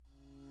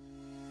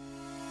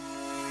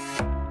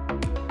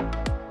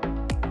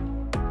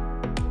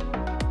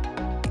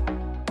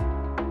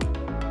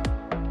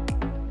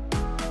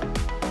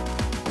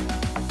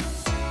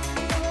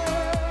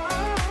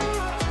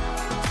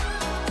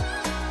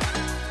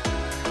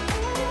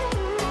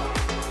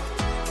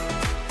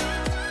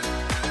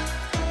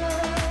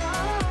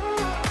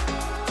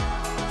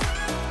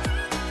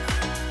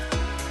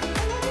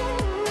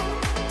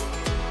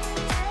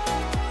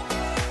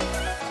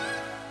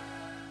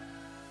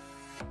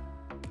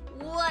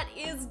What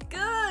is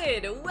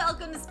good?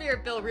 Welcome to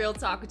Spirit Filled Real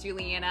Talk with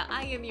Juliana.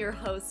 I am your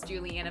host,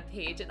 Juliana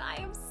Page, and I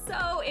am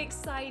so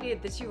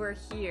excited that you are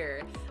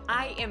here.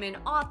 I am an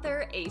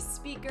author, a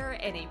speaker,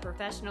 and a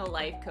professional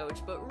life coach,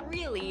 but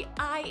really,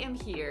 I am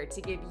here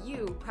to give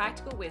you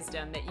practical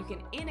wisdom that you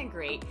can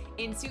integrate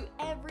into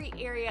every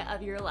area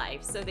of your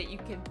life so that you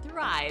can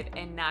thrive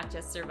and not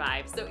just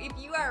survive. So if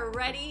you are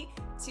ready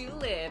to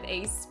live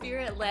a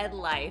spirit-led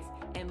life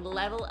and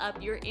level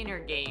up your inner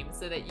game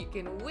so that you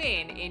can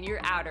win in your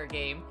outer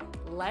game,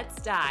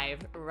 let's dive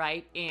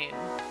right in.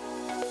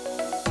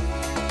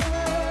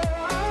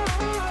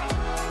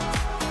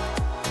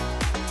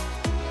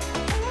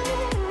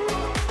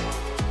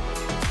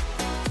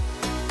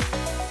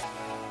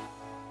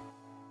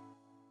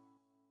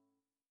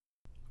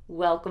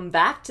 Welcome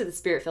back to the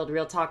Spirit Filled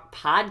Real Talk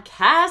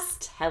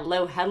podcast.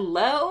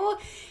 Hello.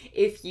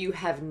 If you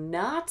have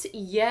not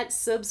yet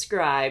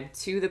subscribed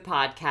to the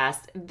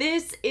podcast,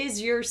 this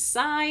is your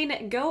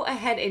sign. Go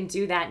ahead and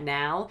do that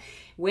now.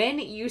 When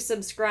you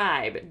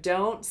subscribe,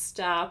 don't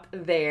stop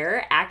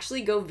there.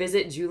 Actually, go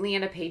visit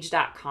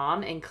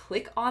julianapage.com and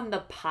click on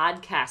the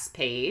podcast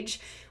page.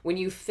 When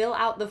you fill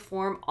out the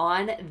form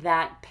on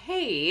that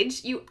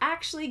page, you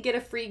actually get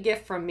a free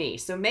gift from me.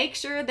 So make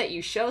sure that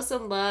you show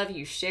some love,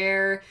 you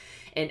share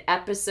an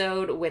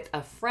episode with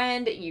a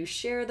friend, you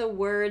share the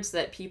words so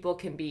that people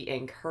can be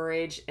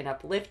encouraged and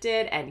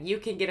uplifted, and you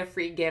can get a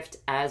free gift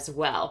as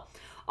well.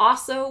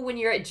 Also, when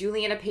you're at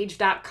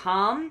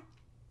julianapage.com,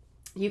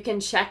 you can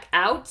check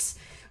out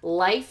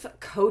life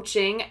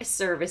coaching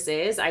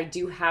services. I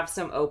do have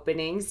some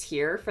openings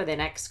here for the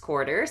next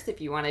quarter. So if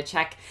you want to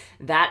check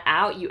that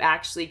out, you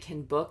actually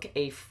can book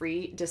a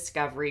free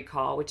discovery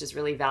call, which is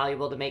really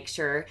valuable to make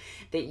sure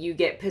that you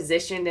get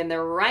positioned in the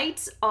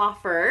right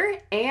offer.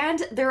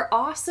 And there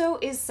also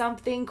is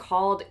something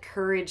called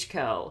Courage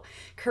Co.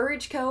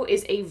 Courage Co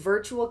is a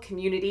virtual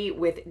community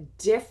with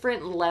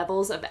different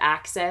levels of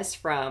access,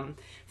 from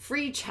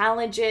free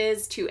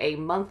challenges to a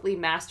monthly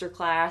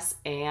masterclass,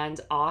 and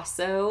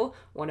also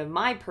one of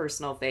my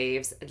personal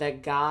faves, the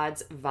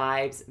God's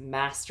Vibes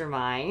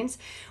Mastermind,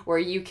 where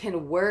you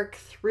can work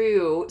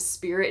through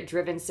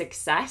spirit-driven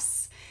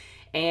success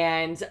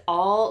and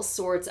all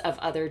sorts of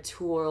other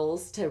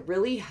tools to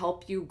really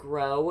help you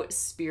grow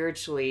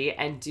spiritually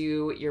and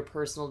do your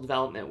personal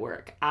development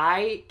work.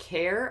 I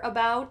care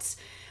about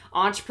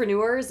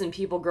entrepreneurs and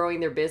people growing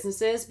their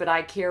businesses, but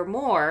I care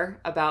more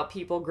about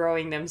people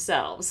growing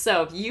themselves.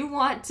 So if you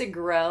want to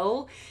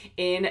grow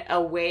in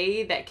a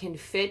way that can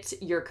fit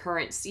your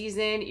current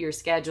season, your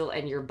schedule,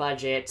 and your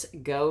budget,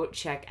 go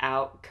check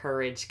out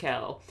Courage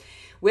Co.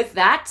 With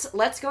that,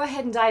 let's go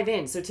ahead and dive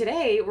in. So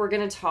today we're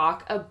going to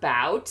talk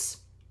about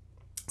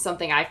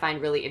something I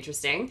find really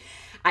interesting.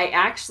 I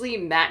actually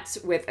met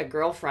with a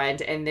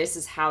girlfriend, and this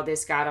is how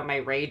this got on my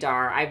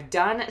radar. I've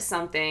done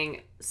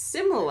something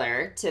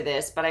similar to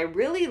this, but I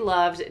really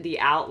loved the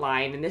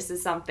outline, and this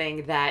is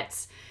something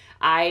that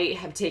I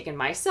have taken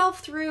myself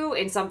through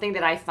and something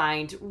that I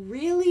find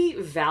really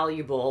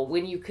valuable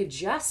when you could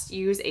just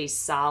use a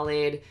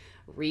solid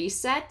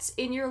reset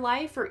in your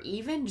life, or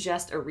even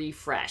just a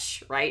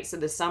refresh, right? So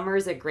the summer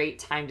is a great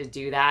time to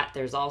do that.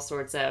 There's all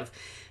sorts of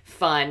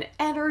fun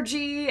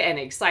energy and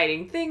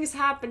exciting things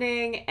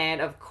happening. And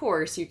of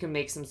course, you can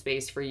make some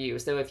space for you.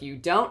 So if you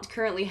don't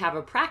currently have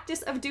a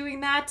practice of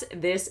doing that,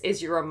 this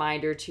is your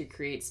reminder to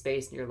create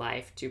space in your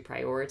life to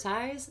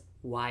prioritize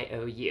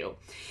YOU.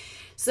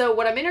 So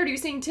what I'm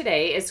introducing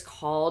today is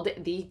called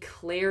the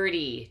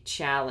Clarity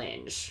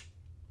Challenge.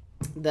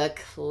 The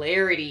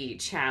Clarity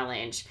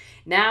Challenge.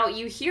 Now,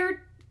 you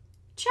hear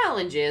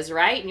challenges,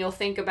 right? And you'll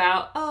think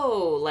about,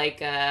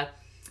 like a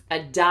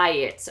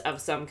diet of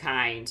some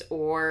kind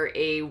or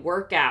a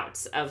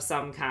workout of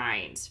some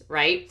kind,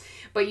 right?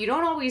 But you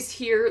don't always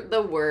hear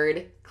the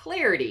word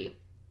clarity.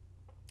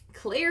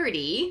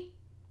 Clarity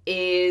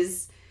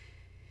is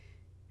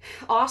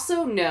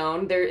also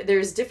known,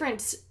 there's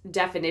different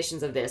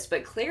definitions of this,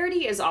 but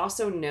clarity is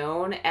also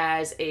known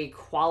as a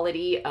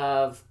quality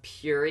of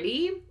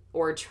purity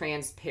or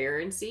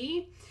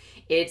transparency.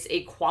 It's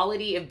a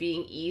quality of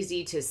being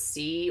easy to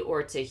see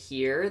or to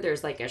hear.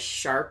 There's like a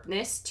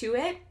sharpness to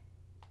it.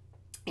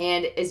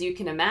 And as you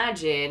can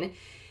imagine,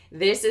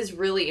 this is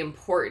really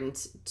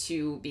important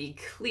to be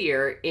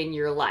clear in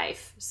your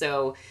life.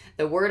 So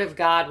the Word of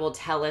God will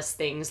tell us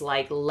things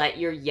like, let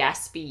your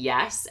yes be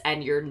yes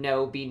and your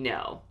no be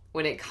no.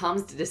 When it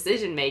comes to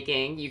decision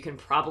making, you can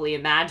probably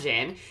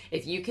imagine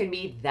if you can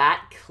be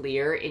that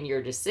clear in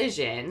your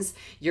decisions,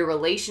 your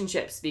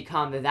relationships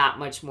become that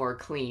much more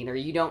clean, or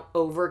you don't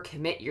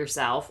overcommit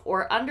yourself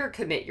or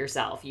undercommit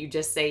yourself. You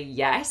just say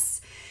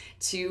yes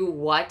to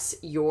what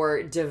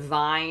your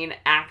divine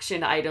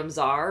action items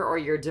are or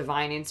your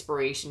divine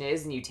inspiration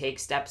is, and you take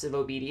steps of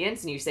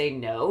obedience, and you say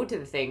no to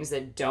the things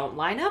that don't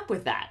line up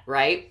with that,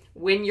 right?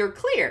 When you're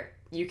clear,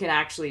 you can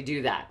actually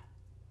do that.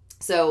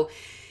 So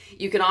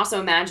you can also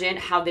imagine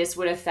how this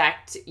would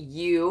affect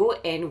you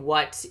and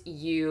what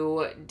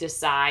you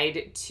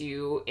decide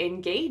to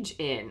engage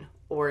in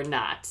or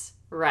not,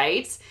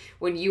 right?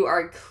 When you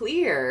are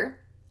clear,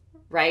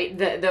 right?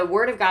 The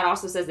word of God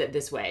also says it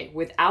this way: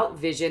 without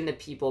vision, the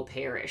people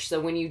perish.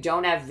 So when you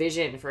don't have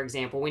vision, for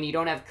example, when you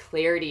don't have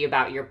clarity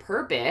about your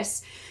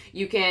purpose,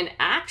 you can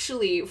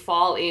actually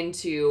fall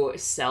into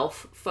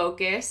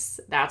self-focus.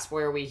 That's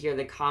where we hear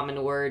the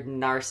common word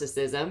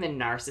narcissism and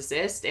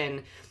narcissist.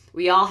 And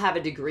we all have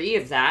a degree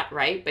of that,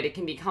 right? But it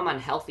can become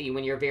unhealthy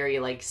when you're very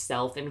like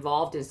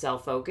self-involved and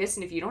self-focused.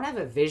 And if you don't have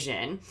a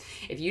vision,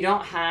 if you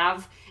don't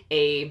have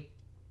a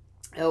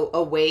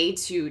way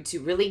to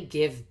really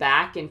give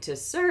back and to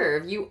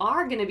serve, you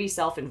are going to be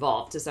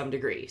self-involved to some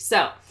degree.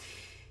 So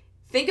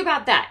think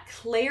about that.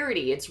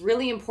 Clarity. It's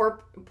really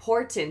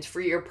important for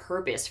your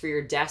purpose, for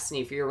your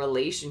destiny, for your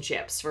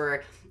relationships,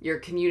 for your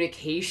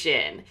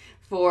communication,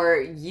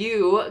 for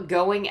you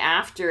going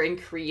after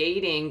and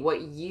creating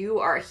what you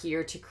are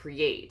here to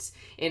create.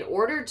 In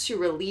order to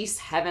release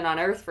heaven on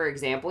earth, for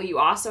example, you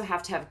also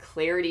have to have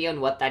clarity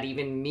on what that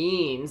even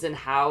means and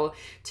how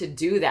to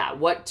do that.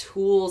 What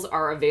tools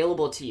are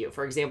available to you?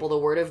 For example, the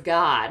Word of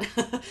God,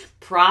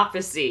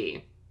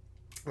 prophecy,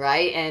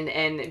 right?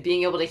 And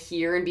being able to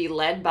hear and be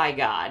led by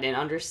God and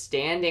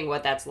understanding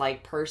what that's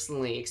like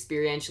personally,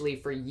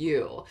 experientially for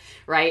you,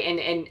 right?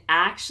 And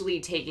actually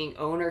taking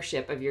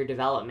ownership of your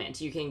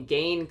development. You can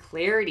gain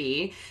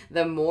clarity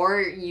the more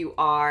you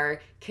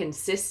are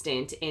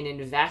consistent in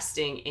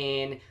investing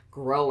in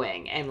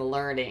growing and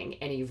learning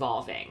and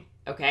evolving.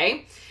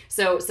 Okay?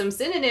 So some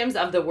synonyms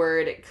of the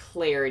word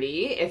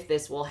clarity, if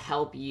this will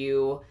help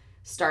you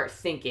start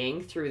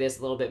thinking through this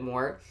a little bit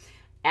more: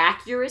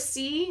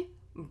 accuracy,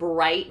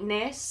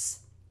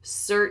 brightness,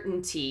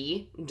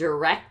 certainty,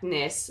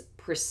 directness,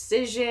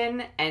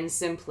 precision, and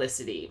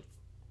simplicity.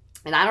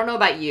 And I don't know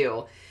about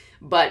you,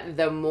 but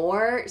the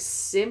more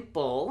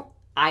simple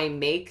I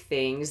make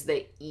things,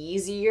 the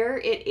easier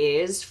it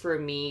is for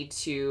me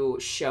to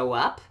show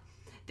up,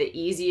 the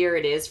easier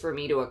it is for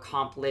me to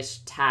accomplish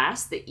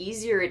tasks, the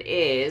easier it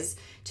is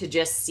to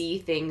just see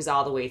things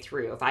all the way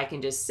through. If I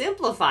can just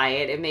simplify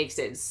it, it makes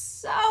it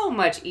so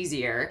much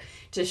easier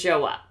to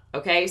show up.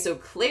 Okay, so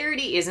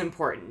clarity is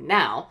important.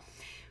 Now,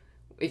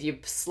 if you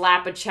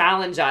slap a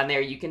challenge on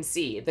there, you can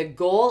see the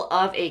goal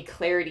of a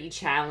clarity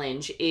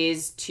challenge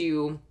is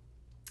to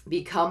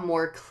become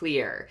more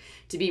clear,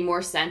 to be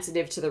more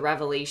sensitive to the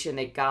revelation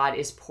that God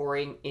is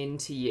pouring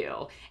into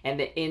you, and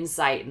the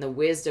insight and the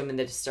wisdom and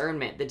the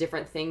discernment, the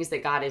different things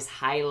that God is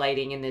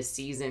highlighting in this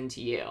season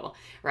to you,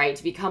 right?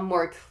 To become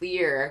more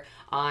clear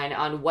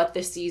on what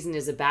the season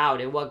is about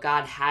and what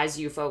God has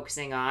you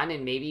focusing on,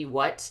 and maybe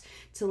what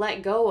to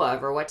let go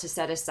of or what to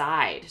set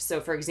aside.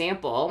 So for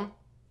example,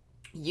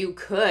 you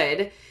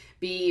could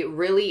be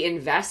really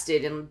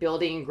invested in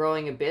building and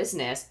growing a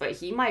business, but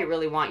he might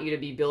really want you to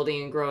be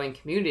building and growing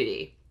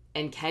community.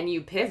 And can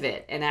you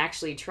pivot and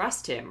actually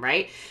trust him,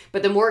 right?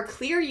 But the more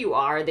clear you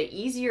are, the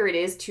easier it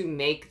is to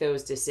make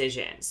those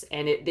decisions.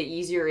 And the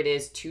easier it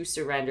is to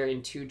surrender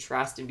and to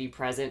trust and be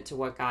present to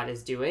what God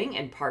is doing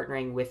and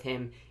partnering with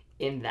him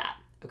in that,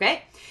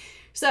 okay?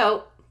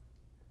 So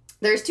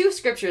there's two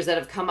scriptures that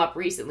have come up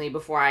recently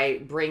before I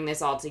bring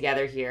this all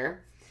together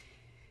here.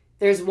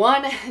 There's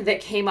one that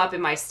came up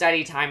in my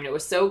study time, and it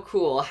was so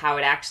cool how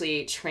it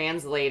actually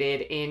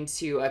translated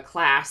into a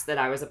class that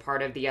I was a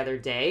part of the other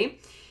day.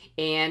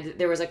 And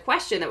there was a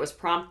question that was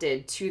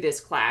prompted to this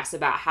class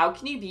about how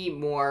can you be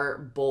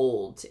more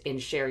bold in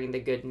sharing the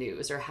good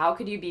news, or how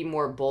could you be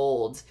more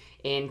bold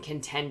in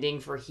contending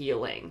for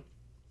healing?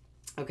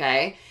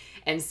 Okay.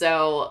 And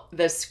so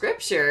the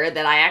scripture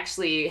that I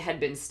actually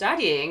had been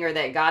studying, or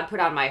that God put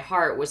on my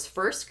heart, was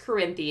 1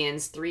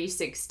 Corinthians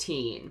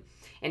 3:16.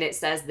 And it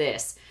says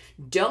this: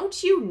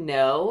 "Don't you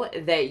know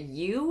that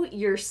you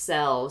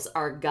yourselves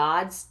are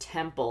God's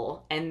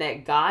temple and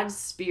that God's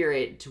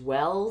Spirit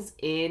dwells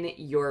in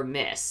your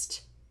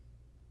midst?"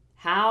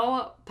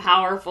 How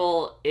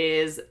powerful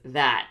is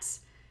that?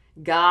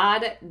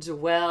 God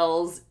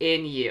dwells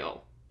in you,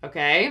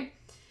 okay?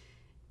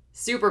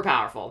 Super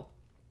powerful.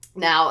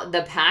 Now,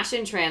 the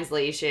Passion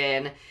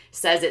Translation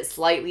says it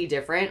slightly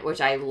different, which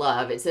I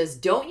love. It says,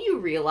 "Don't you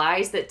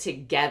realize that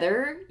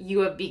together you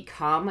have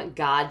become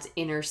God's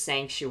inner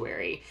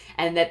sanctuary,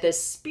 and that the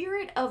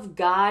Spirit of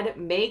God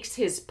makes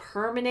his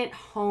permanent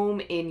home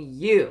in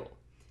you?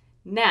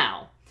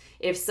 Now,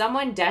 if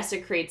someone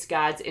desecrates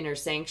God's inner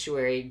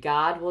sanctuary,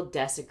 God will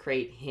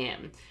desecrate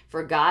him.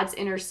 For God's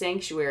inner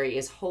sanctuary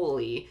is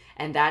holy,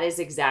 and that is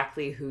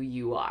exactly who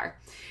you are."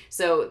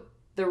 So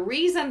the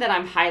reason that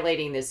I'm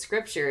highlighting this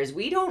scripture is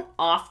we don't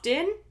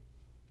often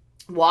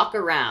walk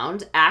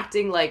around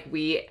acting like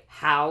we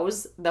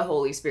house the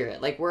Holy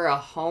Spirit, like we're a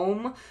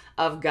home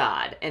of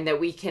God, and that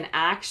we can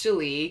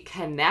actually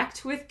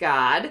connect with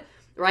God,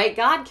 right?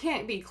 God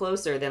can't be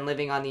closer than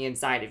living on the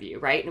inside of you,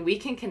 right? And we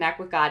can connect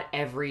with God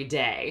every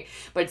day,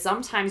 but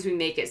sometimes we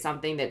make it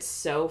something that's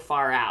so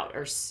far out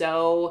or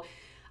so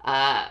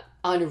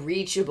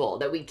unreachable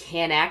that we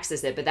can't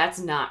access it, but that's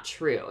not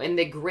true. And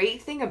the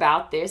great thing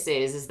about this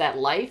is that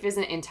life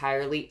isn't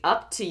entirely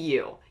up to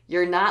you.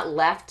 You're not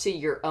left to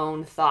your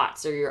own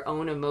thoughts or your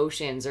own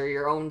emotions or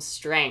your own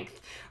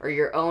strength or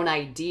your own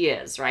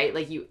ideas, right?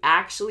 Like you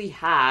actually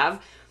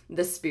have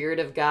the Spirit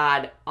of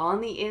God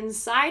on the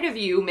inside of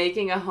you,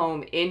 making a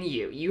home in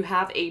you. You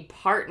have a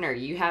partner.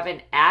 You have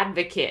an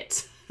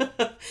advocate.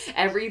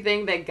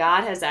 Everything that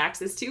God has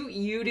access to,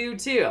 you do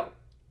too.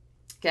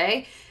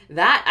 Okay?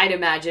 That, I'd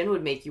imagine,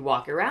 would make you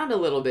walk around a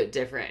little bit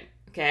different.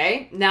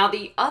 Okay? Now,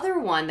 the other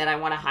one that I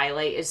want to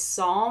highlight is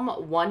Psalm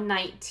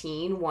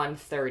 119,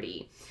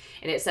 130.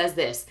 And it says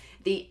this: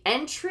 the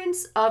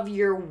entrance of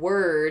your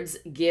words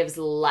gives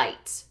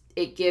light.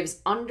 It gives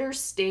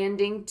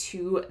understanding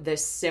to the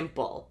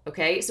simple.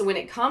 Okay? So when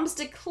it comes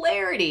to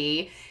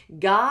clarity,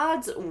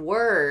 God's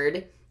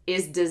word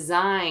is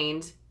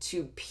designed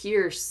to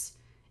pierce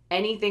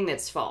anything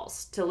that's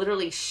false, to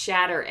literally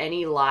shatter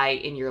any lie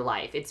in your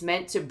life. It's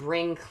meant to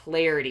bring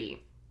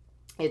clarity.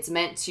 It's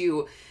meant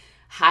to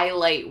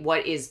highlight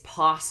what is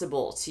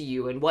possible to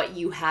you and what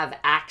you have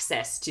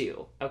access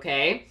to,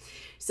 okay?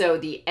 So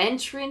the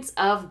entrance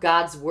of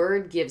God's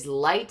word gives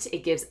light.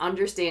 It gives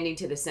understanding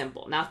to the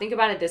simple. Now think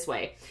about it this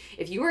way.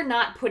 If you are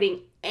not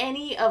putting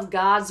any of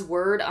God's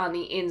word on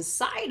the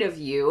inside of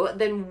you,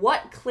 then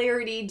what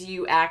clarity do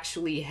you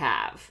actually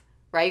have?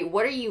 Right?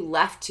 What are you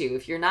left to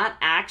if you're not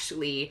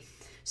actually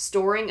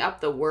storing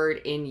up the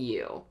word in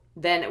you?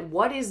 Then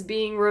what is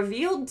being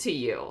revealed to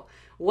you?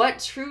 What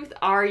truth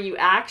are you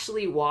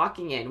actually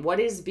walking in? What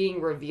is being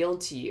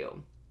revealed to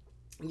you?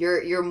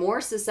 You're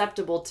more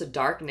susceptible to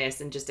darkness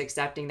and just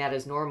accepting that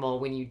as normal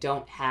when you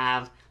don't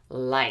have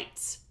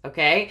light,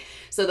 okay?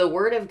 So the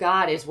word of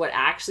God is what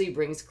actually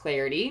brings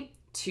clarity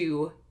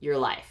to your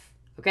life,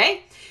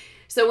 okay?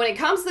 So when it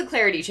comes to the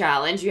clarity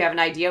challenge, you have an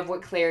idea of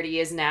what clarity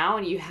is now,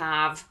 and you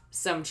have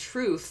some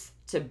truth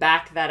to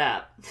back that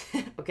up,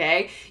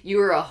 okay?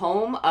 You are a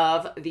home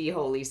of the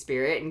Holy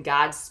Spirit, and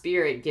God's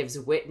Spirit gives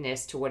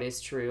witness to what is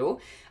true,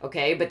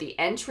 okay? But the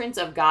entrance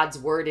of God's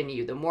word in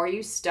you, the more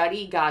you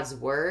study God's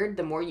word,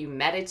 the more you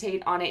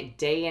meditate on it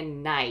day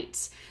and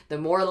night, the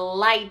more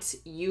light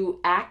you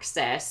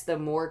access, the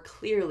more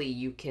clearly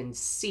you can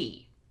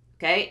see,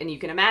 okay? And you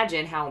can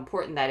imagine how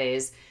important that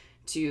is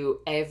to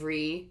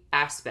every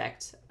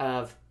aspect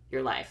of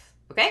your life,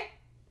 okay?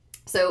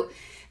 So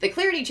the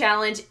Clarity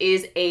Challenge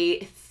is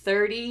a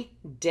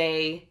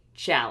 30-day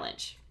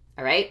challenge,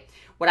 all right?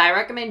 What I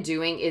recommend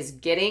doing is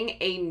getting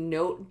a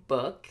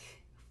notebook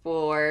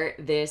for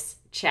this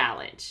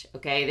challenge,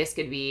 okay? This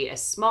could be a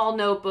small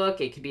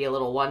notebook. It could be a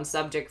little one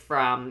subject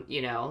from,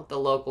 the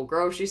local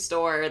grocery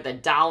store, the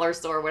dollar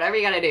store, whatever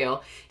you got to do.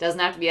 It doesn't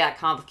have to be that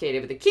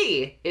complicated, but the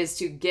key is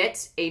to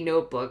get a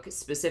notebook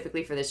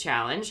specifically for this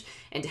challenge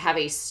and to have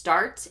a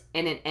start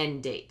and an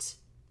end date,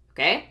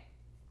 okay?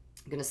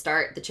 I'm going to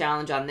start the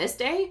challenge on this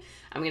day.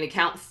 I'm going to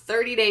count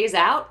 30 days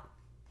out,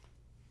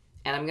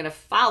 and I'm going to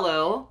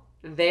follow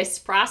this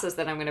process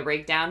that I'm going to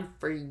break down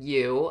for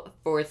you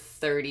for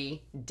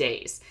 30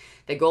 days.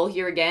 The goal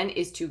here again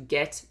is to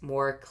get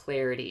more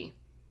clarity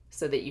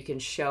so that you can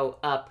show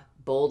up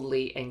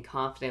boldly and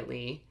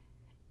confidently,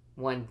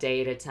 one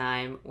day at a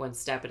time, one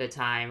step at a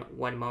time,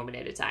 one moment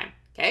at a time,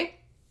 okay?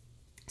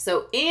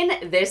 So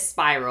in this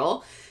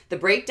spiral, the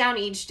breakdown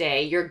each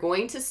day, you're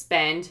going to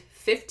spend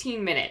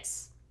 15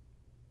 minutes,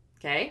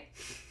 okay?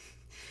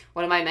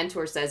 One of my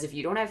mentors says, if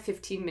you don't have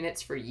 15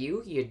 minutes for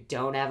you, you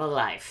don't have a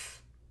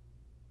life,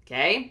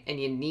 okay?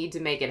 And you need to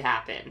make it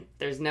happen.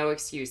 There's no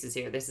excuses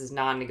here. This is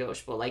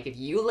non-negotiable. Like, if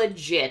you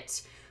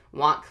legit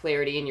want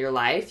clarity in your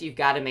life, you've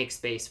got to make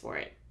space for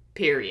it,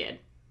 period.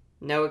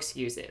 No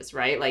excuses,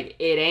 right? Like,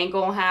 it ain't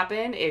gonna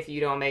happen if you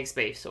don't make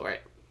space for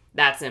it.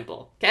 That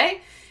simple,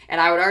 okay?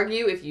 And I would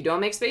argue if you don't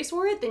make space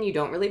for it, then you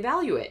don't really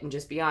value it, and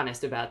just be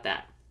honest about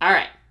that. All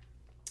right,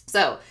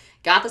 so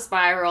got the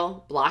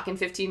spiral, blocking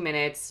 15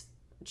 minutes,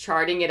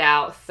 charting it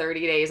out, 30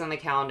 days on the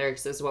calendar,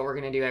 because this is what we're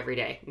going to do every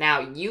day.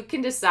 Now, you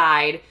can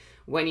decide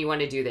when you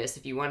want to do this.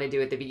 If you want to do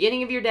it at the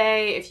beginning of your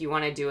day, if you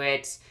want to do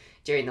it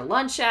during the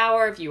lunch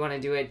hour, if you want to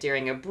do it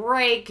during a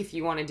break, if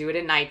you want to do it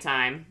at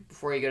nighttime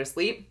before you go to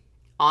sleep,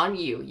 on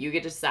you. You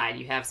get to decide.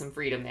 You have some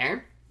freedom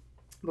there.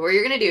 But what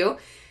you're going to do,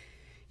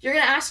 you're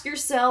going to ask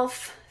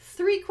yourself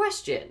 3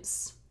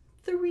 questions.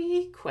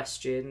 3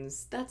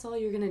 questions. That's all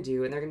you're going to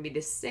do. And they're going to be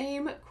the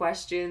same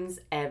questions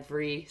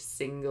every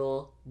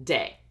single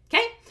day.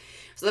 Okay?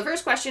 So the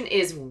first question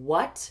is,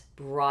 what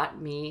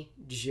brought me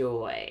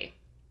joy?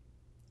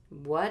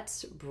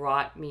 What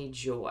brought me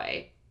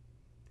joy?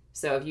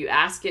 So if you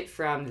ask it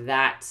from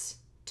that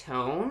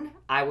tone,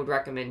 I would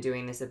recommend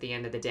doing this at the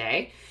end of the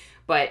day.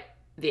 But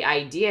the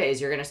idea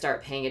is you're going to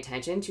start paying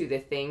attention to the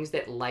things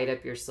that light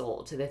up your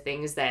soul, to the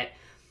things that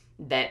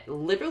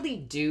literally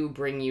do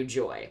bring you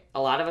joy.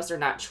 A lot of us are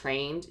not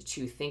trained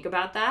to think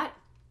about that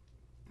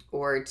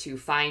or to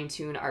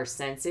fine-tune our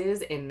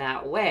senses in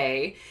that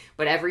way.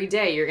 But every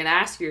day you're going to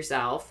ask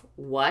yourself,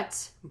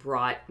 what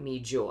brought me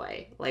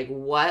joy? Like,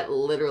 what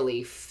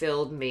literally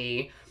filled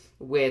me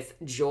with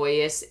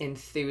joyous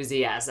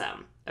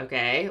enthusiasm?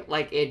 Okay?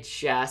 Like, it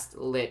just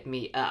lit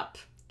me up.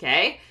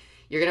 Okay?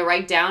 You're going to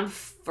write down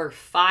for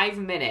 5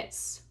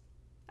 minutes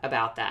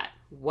about that.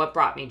 What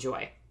brought me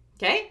joy?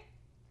 Okay?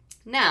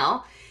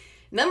 Now,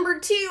 number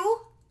 2,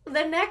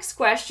 the next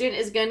question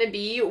is going to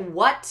be,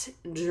 what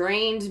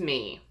drained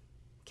me?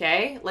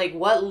 Okay? Like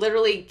what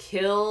literally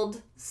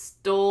killed,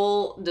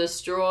 stole,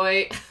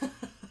 destroyed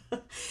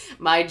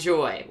my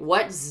joy?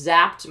 What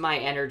zapped my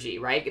energy,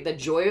 right? The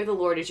joy of the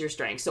Lord is your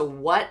strength. So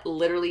what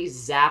literally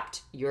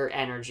zapped your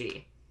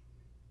energy?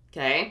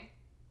 Okay?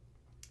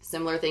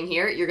 Similar thing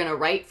here. You're going to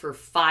write for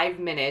 5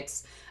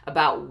 minutes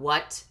about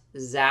what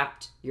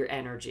zapped your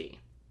energy.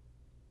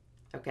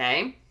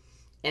 Okay?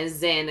 And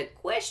then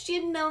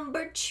question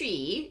number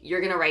 3, you're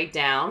going to write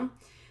down,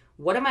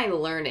 what am I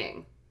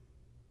learning?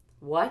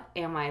 What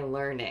am I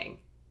learning?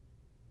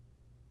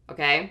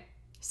 Okay?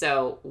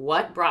 So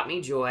what brought me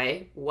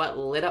joy? What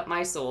lit up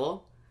my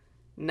soul?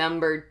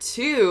 Number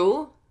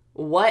 2,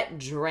 what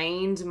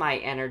drained my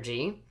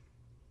energy?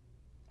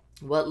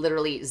 What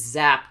literally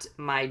zapped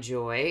my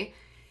joy?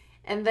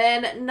 And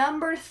then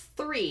number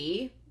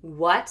 3,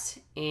 what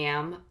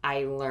am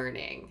I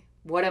learning?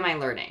 What am I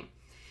learning?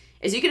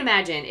 As you can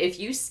imagine, if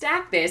you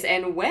stack this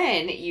and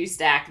when you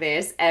stack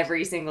this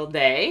every single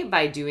day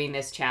by doing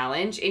this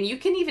challenge, and you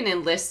can even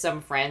enlist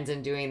some friends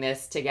in doing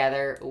this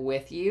together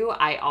with you,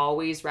 I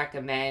always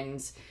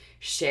recommend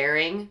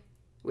sharing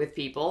with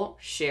people.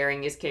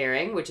 Sharing is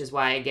caring, which is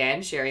why,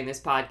 again, sharing this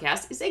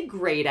podcast is a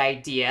great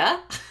idea.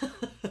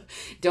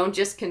 Don't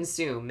just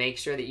consume. Make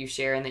sure that you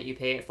share and that you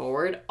pay it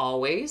forward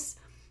always.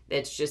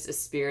 It's just a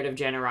spirit of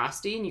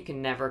generosity, and you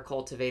can never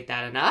cultivate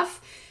that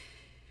enough.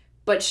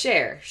 But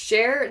share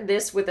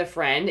this with a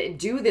friend,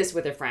 do this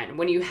with a friend.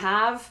 When you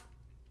have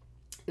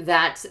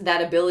that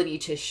ability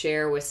to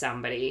share with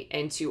somebody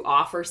and to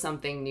offer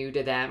something new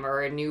to them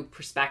or a new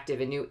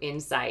perspective, a new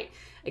insight.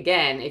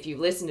 Again, if you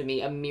listen to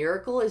me, a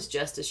miracle is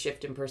just a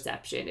shift in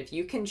perception. If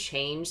you can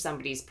change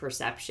somebody's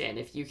perception,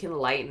 if you can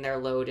lighten their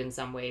load in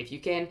some way, if you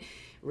can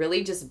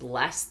really just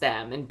bless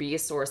them and be a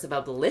source of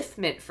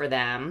upliftment for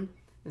them,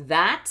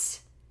 that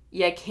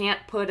you can't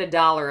put a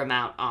dollar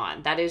amount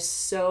on. That is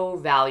so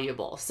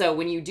valuable. So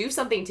when you do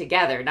something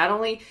together, not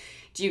only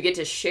do you get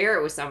to share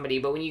it with somebody,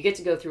 but when you get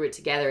to go through it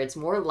together, it's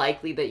more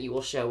likely that you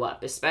will show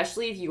up,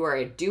 especially if you are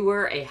a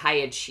doer, a high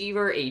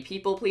achiever, a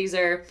people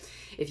pleaser.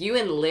 If you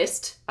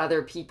enlist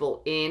other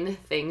people in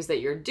things that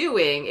you're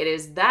doing, it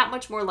is that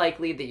much more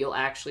likely that you'll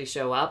actually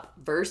show up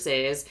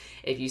versus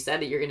if you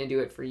said that you're going to do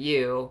it for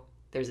you,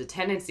 there's a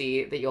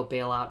tendency that you'll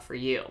bail out for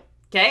you.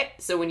 Okay?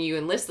 So when you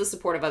enlist the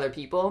support of other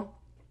people,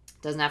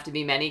 doesn't have to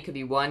be many, could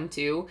be 1,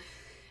 2,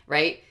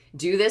 right?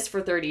 Do this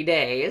for 30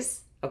 days,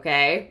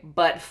 okay?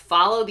 But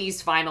follow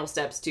these final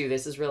steps too.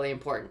 This is really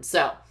important.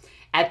 So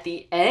at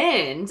the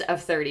end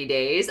of 30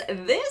 days,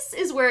 this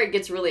is where it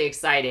gets really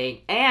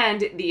exciting,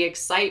 and the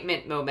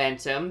excitement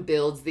momentum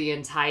builds the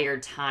entire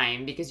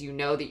time because you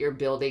know that you're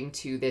building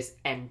to this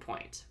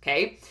endpoint,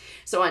 okay?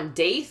 So on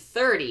day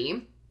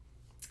 30,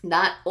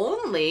 not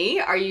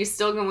only are you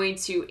still going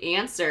to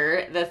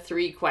answer the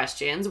 3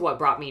 questions, what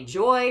brought me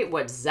joy,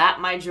 what zapped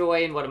my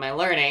joy, and what am I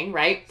learning,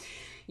 right?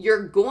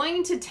 You're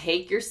going to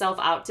take yourself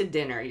out to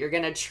dinner. You're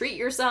going to treat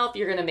yourself.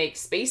 You're going to make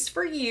space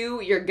for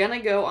you. You're going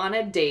to go on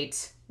a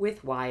date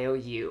with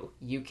YOU.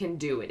 You can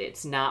do it.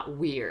 It's not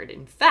weird.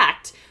 In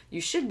fact, you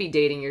should be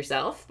dating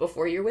yourself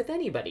before you're with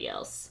anybody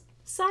else.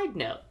 Side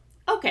note.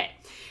 Okay,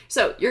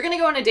 so you're going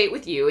to go on a date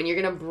with you, and you're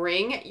going to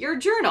bring your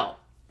journal.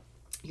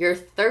 Your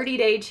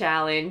 30-day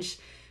challenge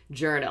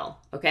journal,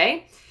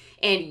 okay?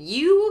 And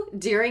you,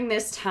 during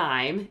this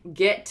time,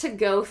 get to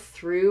go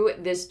through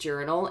this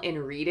journal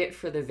and read it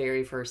for the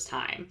very first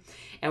time.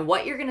 And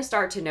what you're going to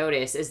start to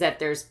notice is that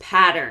there's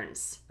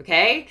patterns,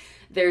 okay?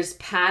 There's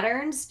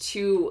patterns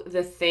to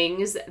the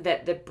things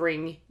that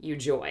bring you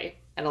joy.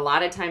 And a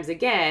lot of times,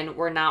 again,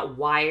 we're not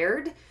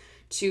wired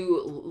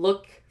to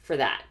look for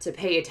that, to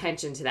pay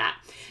attention to that.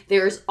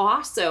 There's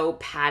also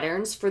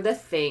patterns for the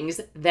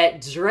things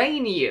that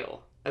drain you.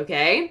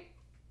 Okay?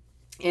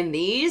 And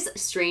these,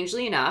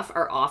 strangely enough,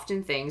 are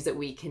often things that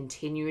we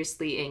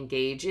continuously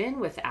engage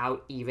in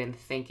without even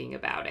thinking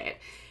about it.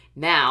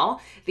 Now,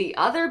 the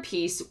other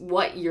piece,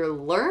 what you're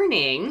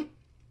learning,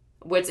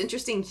 what's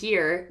interesting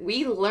here,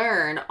 we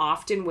learn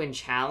often when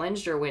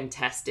challenged or when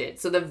tested.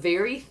 So the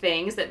very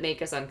things that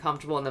make us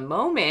uncomfortable in the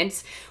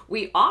moment,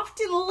 we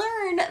often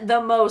learn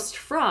the most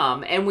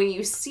from. And when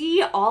you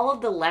see all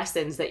of the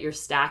lessons that you're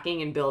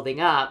stacking and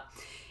building up,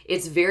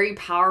 it's very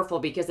powerful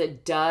because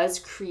it does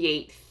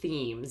create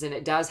themes and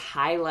it does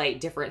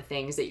highlight different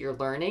things that you're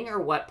learning or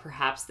what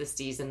perhaps the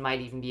season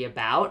might even be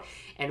about.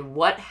 And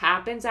what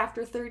happens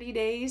after 30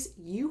 days?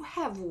 You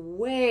have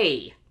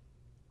way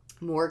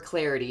more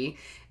clarity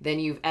than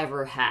you've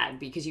ever had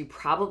because you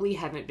probably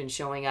haven't been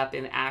showing up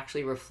and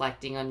actually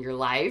reflecting on your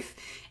life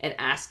and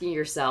asking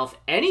yourself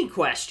any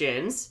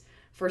questions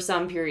for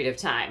some period of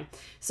time.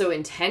 So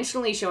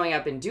intentionally showing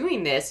up and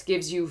doing this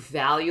gives you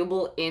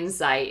valuable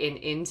insight and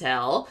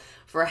intel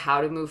for how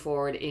to move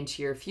forward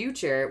into your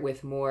future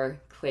with more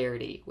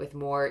clarity, with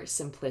more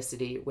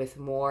simplicity, with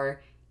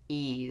more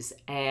ease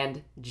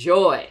and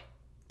joy,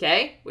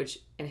 okay? Which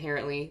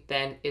inherently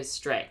then is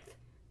strength.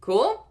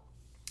 Cool?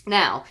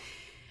 Now,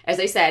 as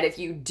I said, if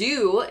you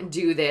do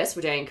this,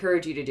 which I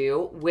encourage you to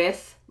do,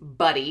 with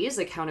buddies,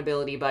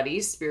 accountability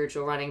buddies,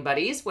 spiritual running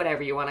buddies,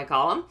 whatever you want to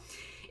call them,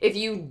 If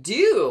you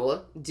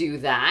do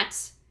that,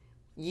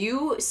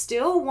 you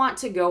still want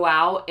to go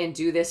out and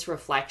do this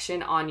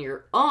reflection on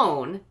your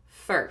own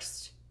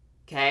first,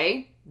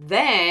 okay?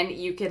 Then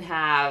you can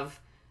have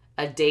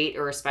a date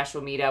or a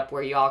special meetup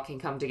where y'all can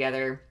come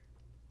together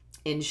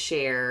and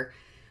share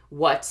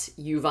what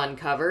you've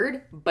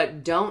uncovered,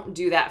 but don't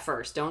do that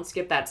first. Don't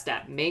skip that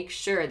step. Make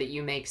sure that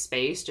you make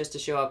space just to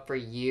show up for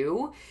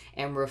you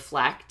and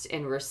reflect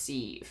and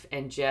receive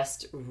and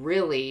just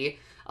really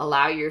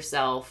allow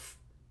yourself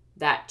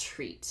that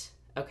treat,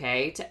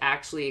 okay, to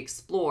actually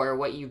explore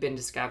what you've been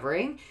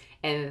discovering.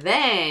 And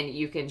then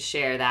you can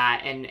share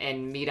that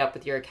and meet up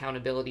with your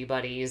accountability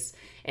buddies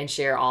and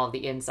share all of the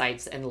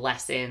insights and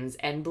lessons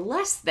and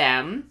bless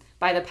them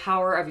by the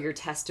power of your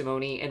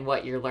testimony and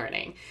what you're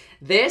learning.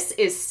 This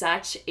is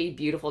such a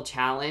beautiful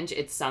challenge.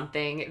 It's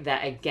something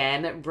that,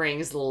 again,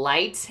 brings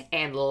light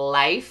and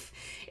life.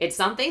 It's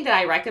something that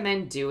I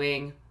recommend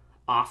doing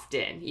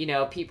often. You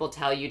know, people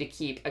tell you to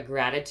keep a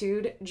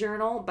gratitude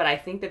journal, but I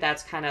think that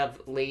that's kind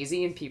of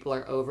lazy and people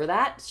are over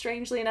that,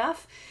 strangely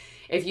enough.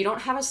 If you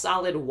don't have a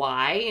solid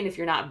why, and if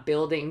you're not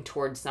building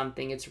towards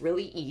something, it's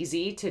really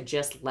easy to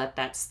just let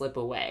that slip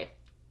away.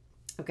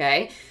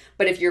 Okay?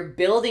 But if you're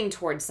building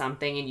towards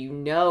something and you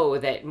know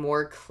that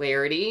more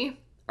clarity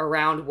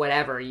around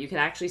whatever, you can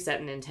actually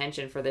set an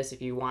intention for this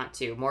if you want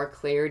to. More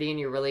clarity in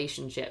your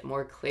relationship,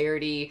 more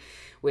clarity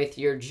with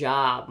your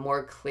job,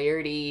 more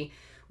clarity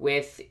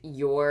with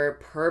your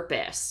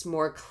purpose,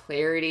 more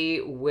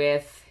clarity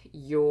with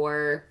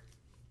your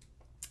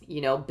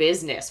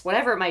business,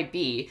 whatever it might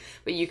be.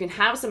 But you can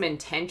have some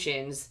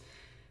intentions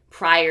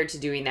prior to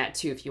doing that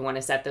too, if you want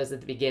to set those at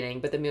the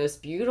beginning. But the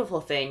most beautiful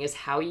thing is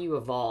how you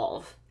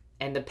evolve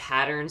and the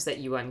patterns that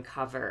you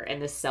uncover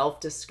and the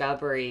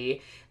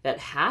self-discovery that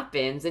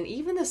happens and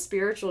even the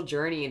spiritual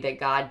journey that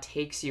God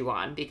takes you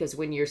on. Because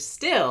when you're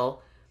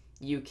still,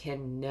 you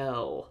can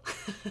know.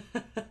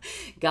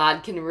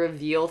 God can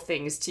reveal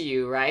things to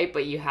you, right?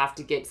 But you have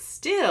to get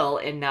still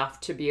enough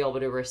to be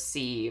able to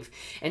receive.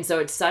 And so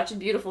it's such a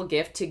beautiful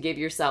gift to give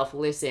yourself,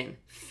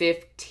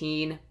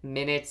 15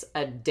 minutes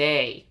a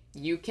day.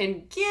 You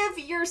can give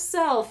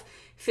yourself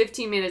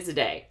 15 minutes a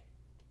day.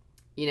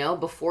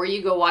 Before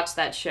you go watch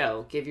that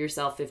show, give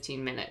yourself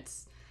 15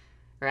 minutes,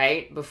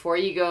 right? Before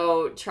you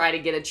go try to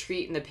get a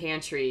treat in the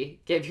pantry,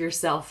 give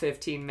yourself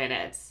 15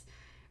 minutes.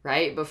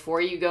 Right?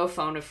 Before you go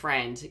phone a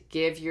friend,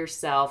 give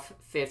yourself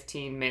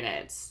 15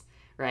 minutes,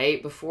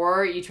 right?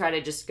 Before you try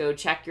to just go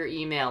check your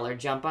email or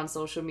jump on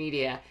social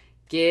media,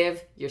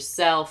 give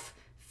yourself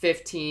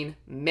 15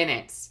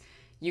 minutes.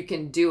 You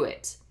can do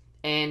it.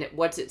 And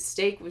what's at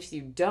stake if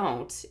you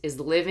don't is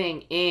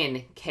living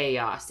in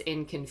chaos,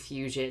 in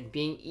confusion,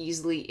 being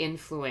easily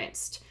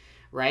influenced,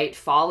 right?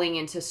 Falling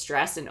into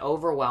stress and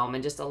overwhelm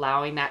and just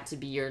allowing that to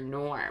be your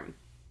norm.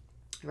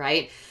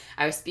 Right?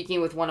 I was speaking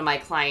with one of my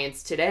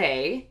clients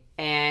today,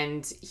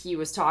 and he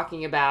was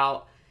talking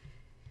about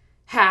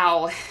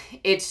how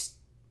it's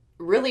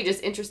really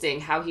just interesting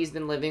how he's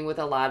been living with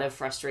a lot of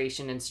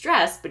frustration and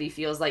stress, but he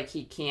feels like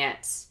he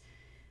can't,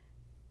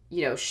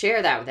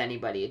 share that with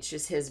anybody. It's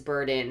just his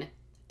burden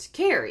to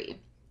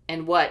carry.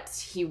 And what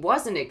he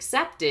wasn't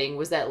accepting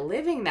was that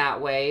living that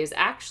way is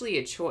actually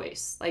a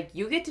choice. Like,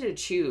 you get to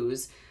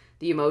choose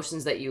the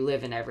emotions that you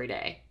live in every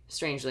day.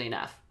 Strangely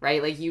enough,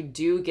 right? Like, you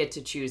do get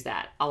to choose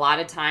that. A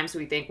lot of times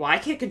we think, well, I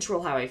can't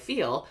control how I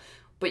feel,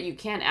 but you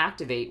can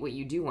activate what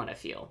you do want to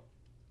feel.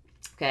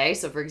 Okay,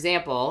 so for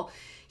example,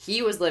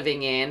 he was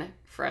living in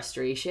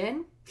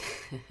frustration,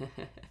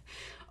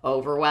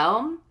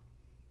 overwhelm,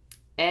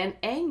 and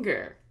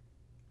anger.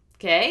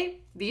 Okay,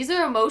 these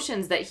are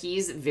emotions that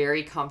he's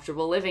very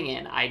comfortable living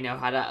in. I know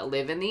how to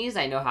live in these.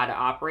 I know how to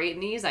operate in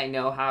these. I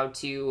know how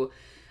to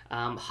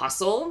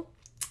hustle,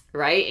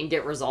 right? And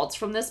get results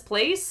from this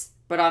place.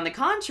 But on the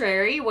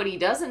contrary, what he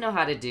doesn't know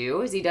how to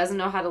do is he doesn't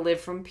know how to live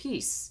from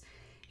peace.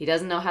 He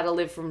doesn't know how to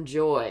live from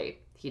joy.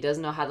 He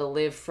doesn't know how to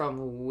live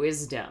from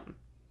wisdom.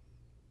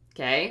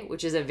 Okay?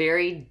 Which is a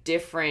very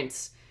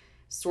different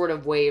sort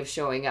of way of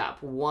showing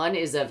up. One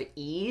is of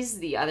ease,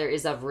 the other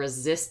is of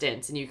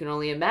resistance. And you can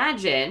only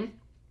imagine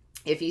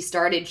if he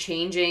started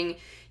changing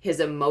his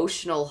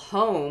emotional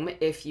home,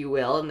 if you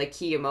will, and the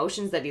key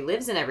emotions that he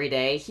lives in every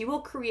day, he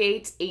will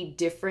create a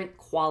different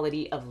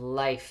quality of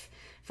life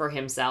for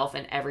himself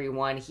and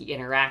everyone he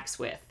interacts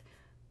with.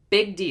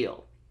 Big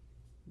deal.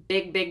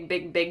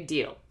 Big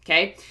deal.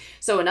 Okay.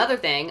 So another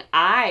thing,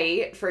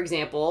 I, for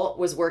example,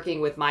 was working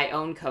with my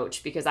own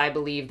coach because I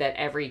believe that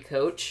every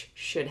coach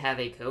should have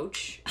a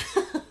coach.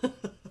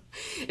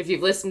 If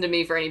you've listened to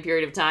me for any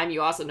period of time,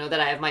 you also know that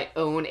I have my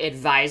own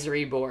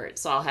advisory board.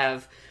 So I'll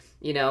have,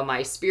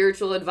 my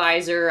spiritual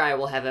advisor. I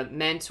will have a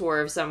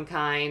mentor of some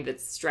kind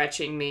that's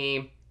stretching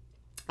me.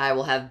 I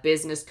will have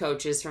business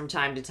coaches from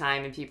time to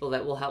time and people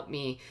that will help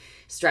me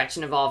stretch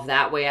and evolve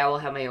that way. I will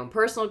have my own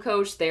personal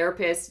coach,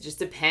 therapist. It just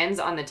depends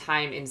on the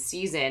time and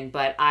season,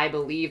 but I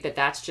believe that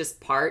that's just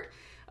part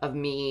of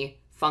me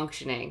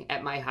functioning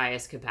at my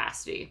highest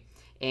capacity.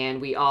 And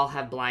we all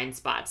have blind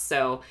spots.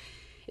 So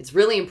it's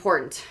really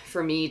important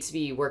for me to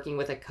be working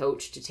with a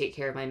coach to take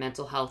care of my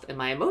mental health and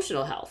my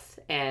emotional health.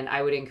 And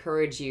I would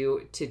encourage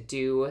you to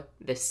do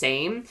the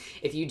same.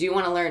 If you do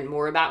want to learn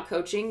more about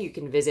coaching, you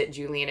can visit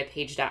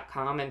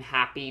julianapage.com. I'm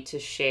happy to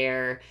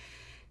share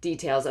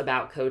details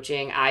about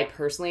coaching. I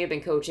personally have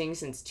been coaching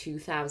since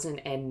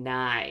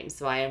 2009,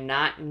 so I am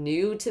not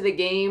new to the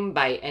game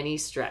by any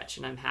stretch,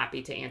 and I'm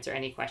happy to answer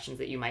any questions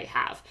that you might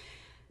have.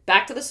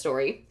 Back to the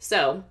story.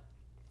 So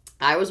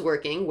I was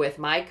working with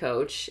my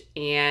coach,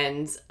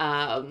 and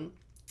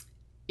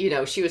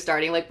she was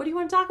starting like, what do you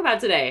want to talk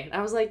about today? And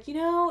I was like,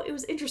 it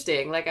was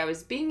interesting. Like, I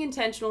was being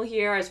intentional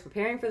here. I was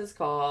preparing for this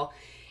call,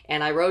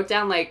 and I wrote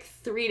down like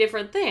 3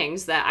 different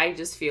things that I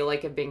just feel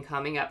like have been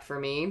coming up for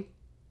me.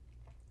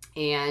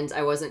 And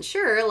I wasn't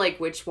sure like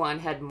which one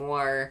had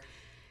more,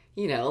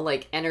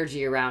 like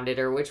energy around it,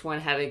 or which one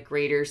had a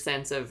greater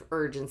sense of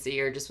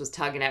urgency or just was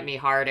tugging at me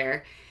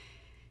harder.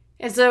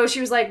 And so she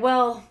was like,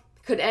 well,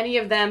 could any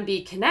of them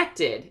be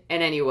connected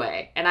in any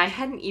way? And I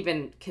hadn't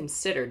even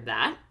considered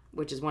that,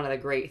 which is one of the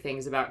great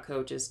things about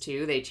coaches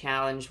too. They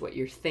challenge what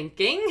you're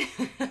thinking.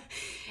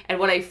 And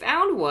what I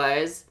found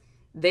was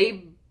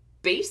they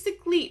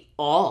basically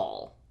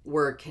all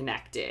were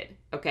connected.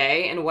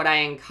 Okay. And what I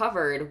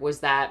uncovered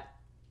was that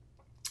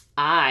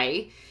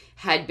I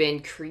had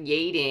been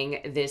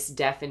creating this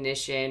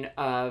definition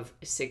of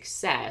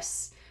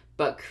success,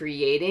 but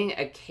creating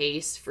a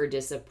case for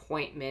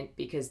disappointment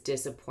because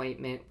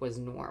disappointment was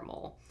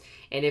normal.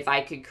 And if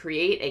I could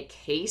create a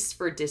case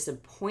for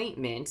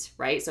disappointment,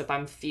 right? So if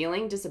I'm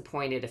feeling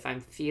disappointed, if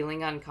I'm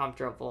feeling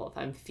uncomfortable, if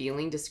I'm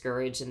feeling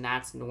discouraged, and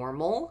that's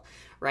normal,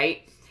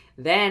 right?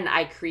 Then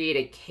I create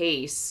a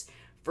case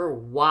for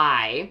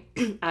why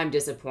I'm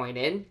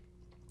disappointed,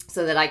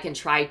 so that I can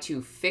try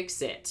to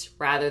fix it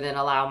rather than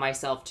allow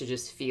myself to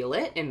just feel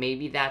it. And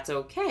maybe that's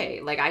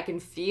okay. Like, I can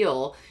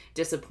feel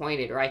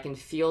disappointed or I can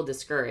feel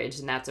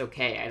discouraged, and that's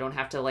okay. I don't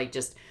have to like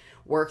just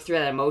work through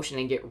that emotion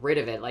and get rid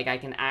of it. Like, I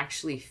can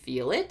actually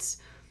feel it,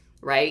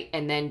 right?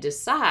 And then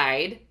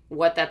decide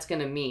what that's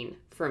going to mean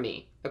for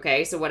me.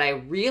 Okay. So what I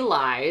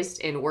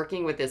realized in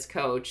working with this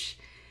coach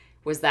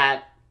was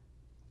that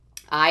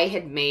I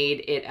had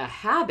made it a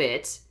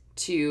habit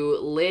to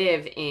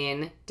live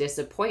in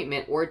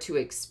disappointment, or to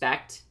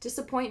expect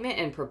disappointment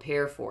and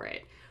prepare for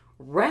it,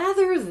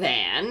 rather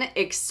than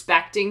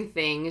expecting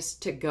things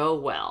to go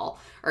well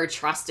or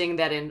trusting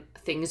that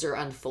things are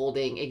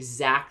unfolding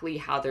exactly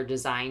how they're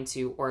designed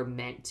to or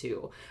meant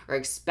to, or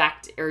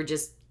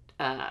just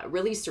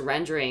really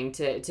surrendering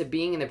to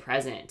being in the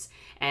present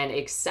and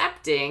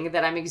accepting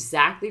that I'm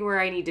exactly where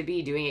I need to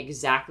be, doing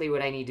exactly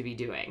what I need to be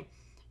doing.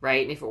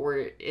 Right? And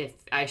if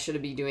I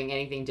should be doing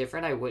anything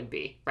different, I would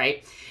be,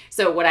 right?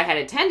 So what I had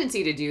a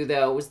tendency to do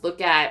though was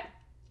look at,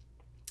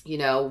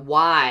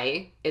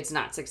 why it's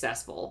not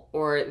successful,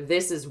 or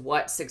this is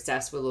what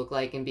success would look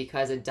like. And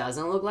because it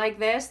doesn't look like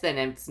this, then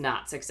it's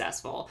not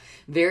successful.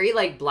 Very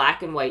like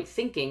black and white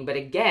thinking, but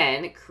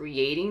again,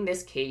 creating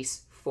this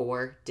case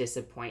for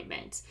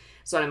disappointment.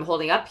 So what I'm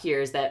holding up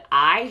here is that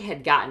I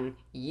had gotten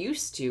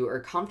used to or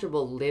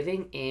comfortable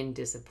living in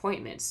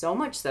disappointment, so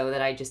much so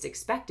that I just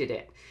expected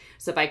it.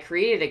 So if I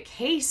created a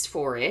case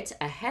for it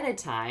ahead of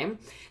time,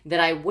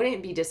 then I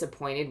wouldn't be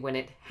disappointed when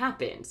it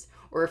happens.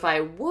 Or if I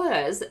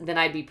was, then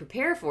I'd be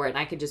prepared for it and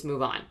I could just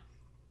move on.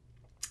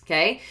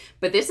 Okay?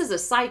 But this is a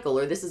cycle,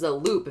 or this is a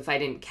loop if I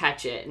didn't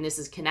catch it. And this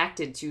is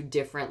connected to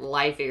different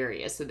life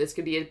areas. So this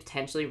could be a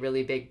potentially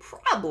really big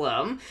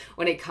problem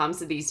when it comes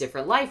to these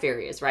different life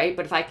areas, right?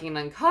 But if I can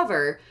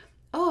uncover,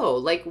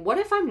 like, what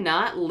if I'm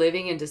not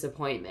living in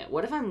disappointment?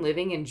 What if I'm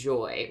living in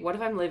joy? What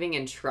if I'm living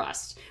in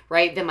trust,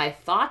 right? Then my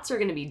thoughts are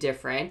going to be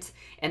different.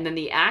 And then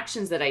the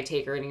actions that I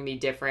take are going to be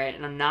different.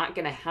 And I'm not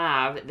going to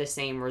have the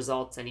same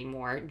results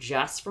anymore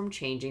just from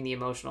changing the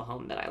emotional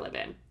home that I live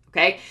in.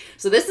 Okay,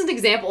 so this is an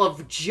example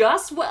of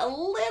just what a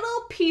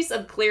little piece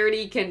of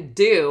clarity can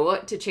do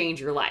to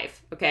change your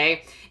life.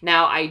 Okay,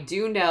 now I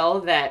do know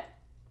that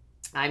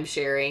I'm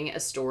sharing a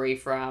story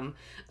from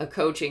a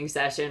coaching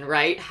session,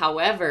 right?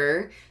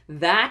 However,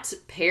 that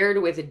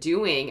paired with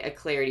doing a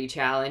clarity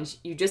challenge,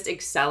 you just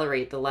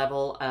accelerate the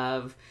level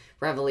of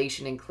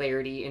revelation and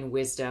clarity and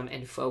wisdom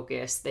and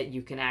focus that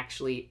you can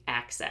actually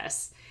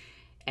access.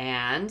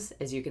 And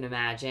as you can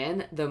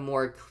imagine, the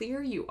more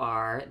clear you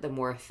are, the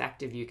more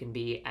effective you can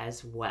be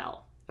as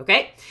well.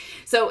 Okay,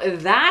 so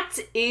that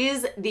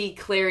is the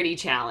clarity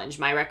challenge.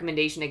 My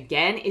recommendation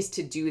again is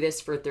to do this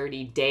for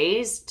 30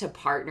 days, to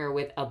partner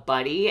with a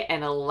buddy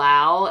and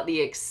allow the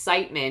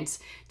excitement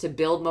to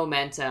build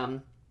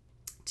momentum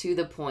to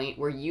the point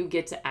where you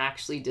get to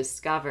actually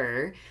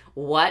discover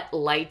what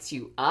lights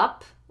you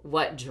up,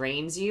 what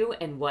drains you,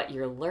 and what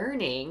you're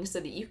learning,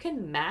 so that you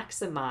can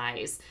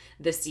maximize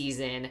the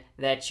season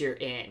that you're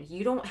in.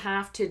 You don't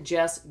have to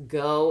just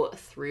go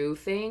through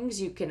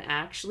things. You can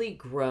actually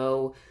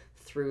grow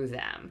through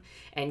them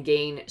and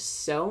gain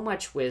so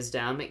much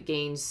wisdom,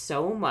 gain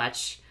so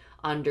much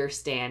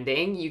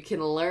understanding. You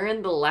can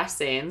learn the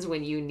lessons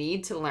when you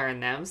need to learn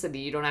them so that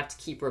you don't have to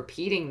keep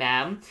repeating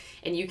them.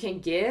 And you can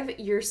give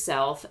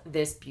yourself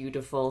this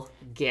beautiful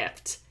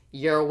gift.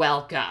 You're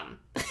welcome.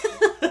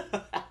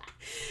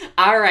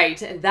 All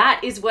right,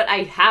 that is what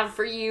I have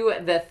for you,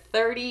 the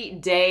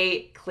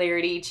 30-day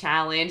clarity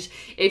challenge.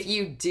 If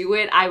you do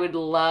it, I would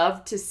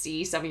love to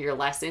see some of your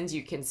lessons.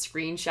 You can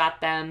screenshot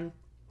them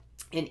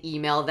and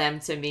email them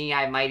to me.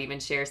 I might even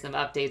share some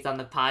updates on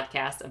the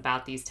podcast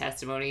about these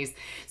testimonies.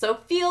 So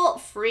feel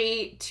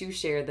free to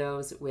share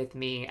those with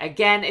me.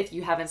 Again, if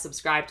you haven't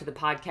subscribed to the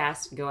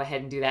podcast, go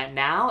ahead and do that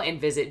now and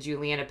visit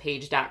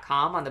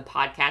julianapage.com on the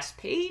podcast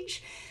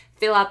page.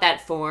 Fill out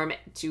that form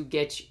to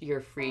get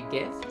your free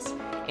gift.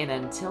 And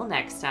until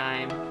next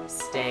time,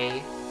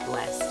 stay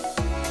blessed.